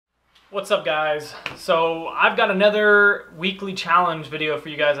What's up, guys? So I've got another weekly challenge video for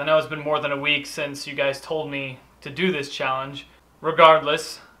you guys. I know it's been more than a week since you guys told me to do this challenge.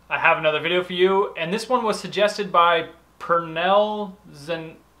 Regardless, I have another video for you, and this one was suggested by Pernell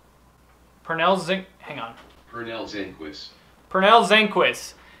Zenquis,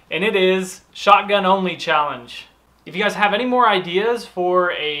 and it is shotgun only challenge. If you guys have any more ideas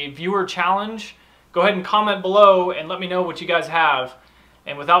for a viewer challenge, go ahead and comment below and let me know what you guys have.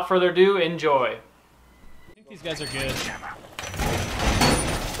 And without further ado, enjoy. I think these guys are good.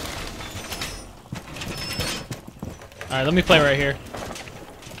 Alright, let me play right here.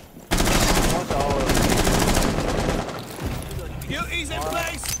 Duties in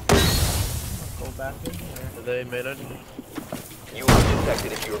place! Go back in here. Are they made it? You will be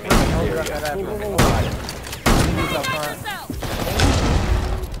detected if you remain in the area.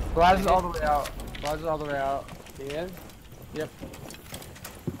 Glass is all the way out. Glass is all the way out. Yeah? Yep.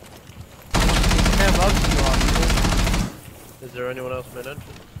 Is there anyone else made it?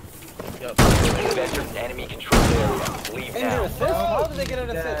 Yep. Enter enemy controlled area. Leave now. How did they get an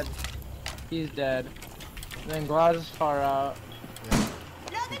assist? He's dead. Then Glass is far out.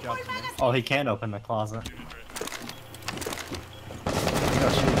 Oh, he can't open the closet. Go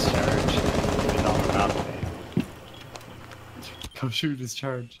shoot his charge. He's all about me. Go shoot his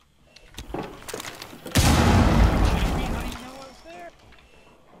charge.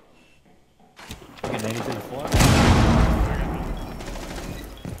 Get 80 to the floor.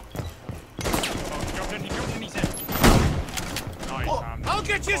 I'll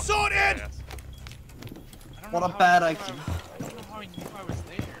get you sorted! What a bad IQ.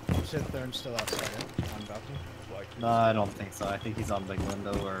 Sit there and still outside it. On balcony. No, I don't think so. I think he's on big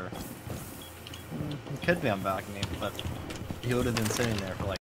window or... He could be on balcony, but he would have been sitting there for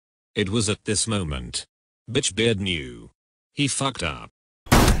like... It was at this moment. Bitchbeard knew. He fucked up.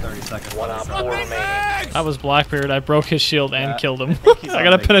 30 seconds. One op 4 remaining. That was Blackbeard. I broke his shield and killed him. think he's I on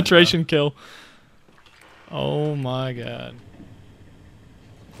got a big penetration kill. Oh my god.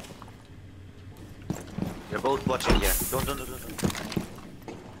 They're both watching here. Don't.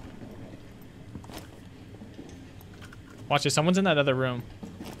 Watch it. Someone's in that other room.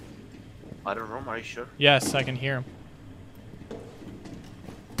 I don't know, are you sure? Yes, I can hear him.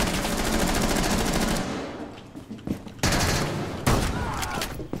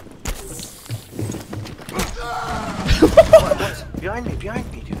 What? Behind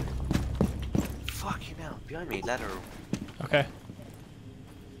me, dude. Fucking hell. Behind me, ladder room. Okay.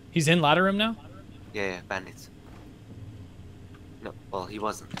 He's in ladder room now? Yeah, bandits. No, well, he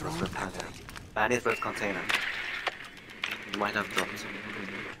wasn't. It was with container. Bandits with container. He might have dropped.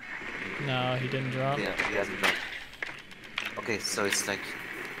 No, he didn't drop. Yeah, he hasn't dropped. Okay, so it's like...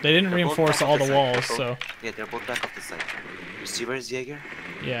 They didn't they're both reinforce back all off the side. walls, They're so... both- Yeah, they're both back off the side. Receiver is Jaeger.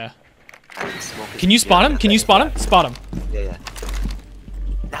 Yeah. And smoke is... Can you spot him? Can you spot him? Spot him. Yeah.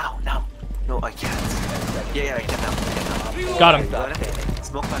 Now. No, I can't. Yeah, I can now. Got him. Got it.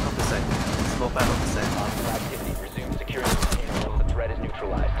 Smoke back off the side. Smoke back off the side. Activity resume securing the container once the threat is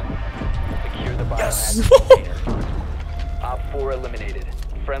neutralized. Secure the biohazard container. Op 4 eliminated.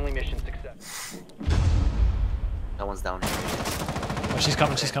 Friendly mission success. That one's down. Oh, she's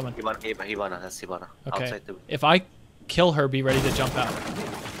coming. Hibana, that's Hibana. Okay. Outside the... If I kill her, be ready to jump out.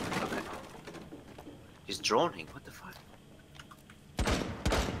 Okay. He's droning, what the fuck?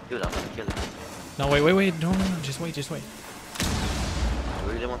 Dude, I'm gonna kill him. No, wait. No. Just wait. I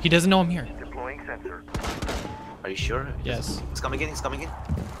really want... He doesn't know I'm here. Deploying sensor. Are you sure? Yes. He's coming in.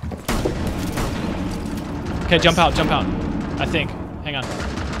 Okay, jump out. I think. Hang on.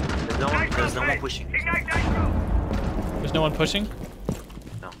 There's no one pushing. There's no one pushing?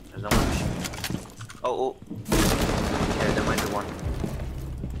 No, there's no one pushing. Oh. Yeah, there might be one.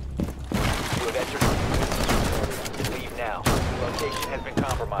 You have entered. Leave now. Location has been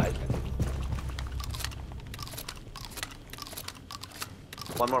compromised.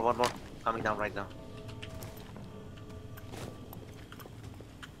 One more. Coming down right now.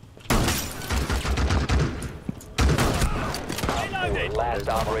 Last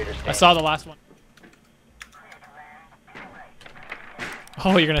operator I saw the last one.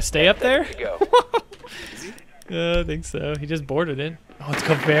 Oh, you're gonna stay up there? to go. Yeah, I think so. He just boarded it. Oh, it's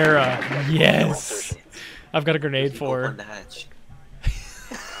Caveira. Yes. I've got a grenade for Open her. the hatch.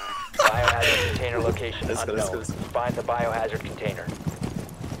 Biohazard container location Let's go. unknown. Find the biohazard container.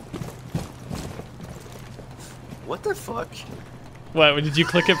 What the fuck? What? Did you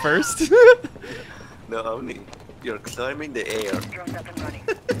click it first? No, Omni. You're climbing the air.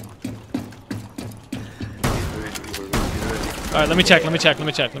 Alright, let me check. Let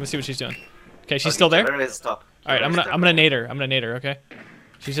me see what she's doing. Okay, she's still there? Where is top? Alright, I'm gonna nade her. Okay.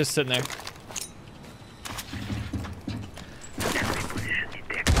 She's just sitting there.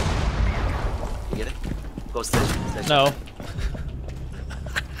 You get it? Go Sledge. No.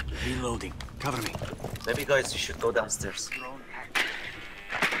 Reloading. Cover me. Maybe guys, you should go downstairs.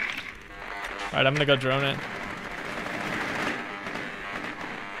 Alright, I'm gonna go drone it.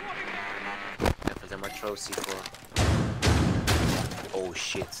 Yeah, for them I throw C4. Oh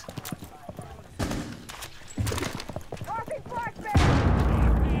shit.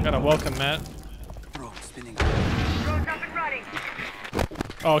 Gotta welcome Matt.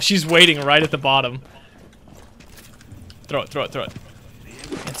 Oh, she's waiting right at the bottom. Throw it, throw it, throw it.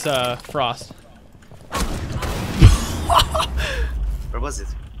 It's Frost. Where was it?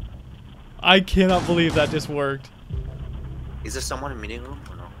 I cannot believe that just worked. Is there someone in meeting room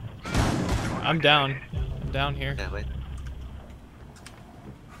or no? I'm down. I'm down here. Yeah, wait.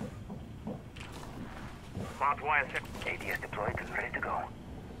 ADS deployed and ready to go.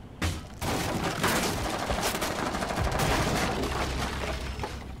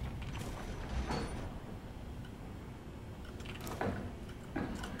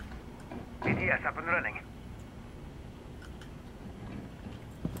 ADS up and running.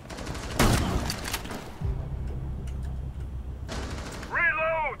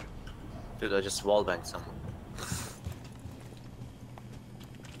 Reload! Dude, I just wallbanged someone.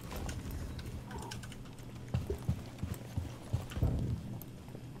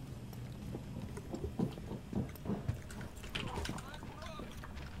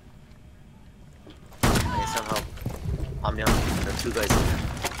 Hey, somehow, Omni, there are two guys in there.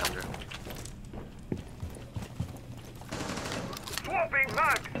 Under. Swapping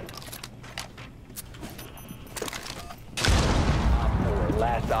mag!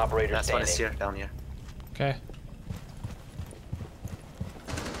 Last operator Last one is standing. here, down here. Okay.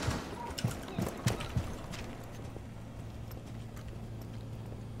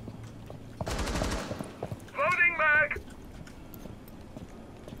 Loading mag!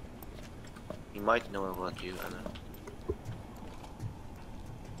 He might know about you, I don't know.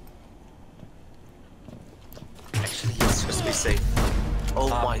 Actually, he's just be safe. Oh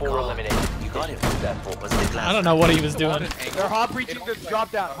my Four god. eliminated. You got him. Successful. Was it glass? I don't know what he was doing. They're hot breaching this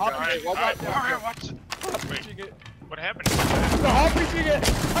drop down. Hot breaching. Hot breaching it. What happened? They're hot breaching it.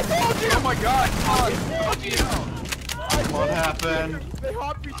 I told you. Oh my god. What happened? They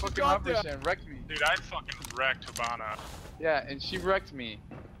hot breached the drop down. And wrecked me. Dude, I fucking wrecked Habana. Yeah, and she wrecked me.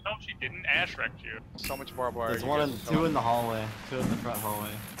 No, she didn't. Ash wrecked you. So much barbed wire. There's you one guys in, are two throwing. in the hallway, two in the front hallway.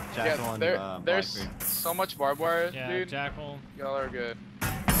 Jackal Yeah, and there's Blackbeard. so much barbed wire, Yeah, dude. Jackal. Y'all are good.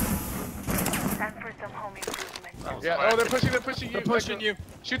 Time for some home improvement. Yeah. Oh, they're pushing you. They're pushing you.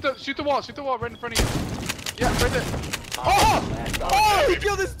 Shoot the wall right in front of you. Yeah, right there. Oh! Oh! He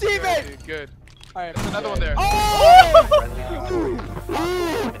killed his teammate. Dude, good. Alright, there's another one there. Oh!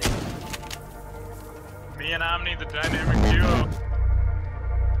 Me and Omni, the dynamic duo.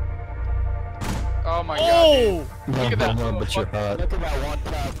 Oh my god. Oh! Dude. Look at that. But you're hot. Look at that one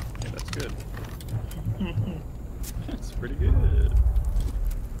tap. That's good. That's pretty good.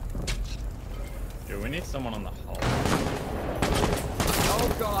 Dude, we need someone on the hall.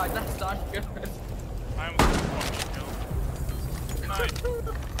 Oh god, that's not good. I'm fucking killed. Good night.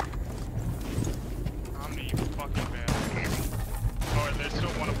 Omni, you fucking bad. Oh, and there's still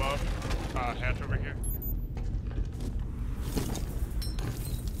one above. Hatch over here.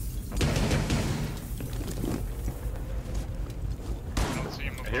 I don't see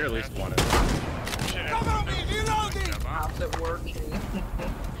him above I hear at least hatch. one. Shit, Cover me, reloading! huh? How's it working?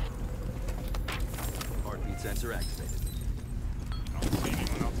 Heartbeat sensor activated. I don't see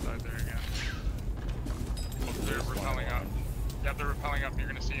anyone outside there again. Oh, they're repelling up. Yeah, they're repelling up. You're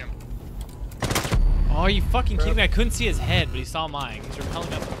gonna see him. Oh, are you fucking kidding me? I couldn't see his head, but he saw mine. He's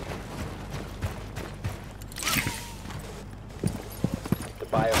repelling up. The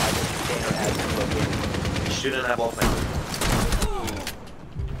biohazard container has been located. You shouldn't have open.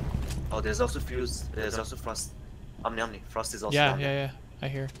 Oh, there's also Fuse. There's also Frost. Omni. Frost is also Yeah, down there. yeah, yeah. I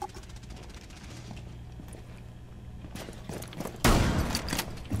hear.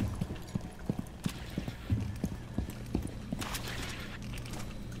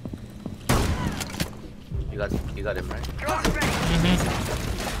 You got him, right?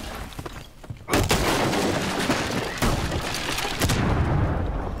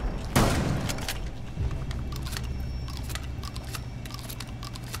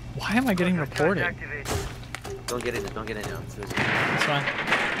 Why am I getting reported? Don't get in it. Don't get in it. It's fine.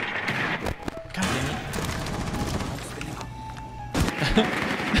 God damn it.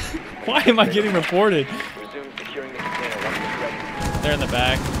 Why am I getting reported? Resume securing the container once it's ready. They're in the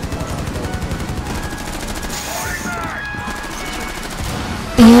back.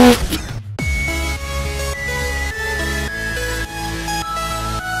 Ugh.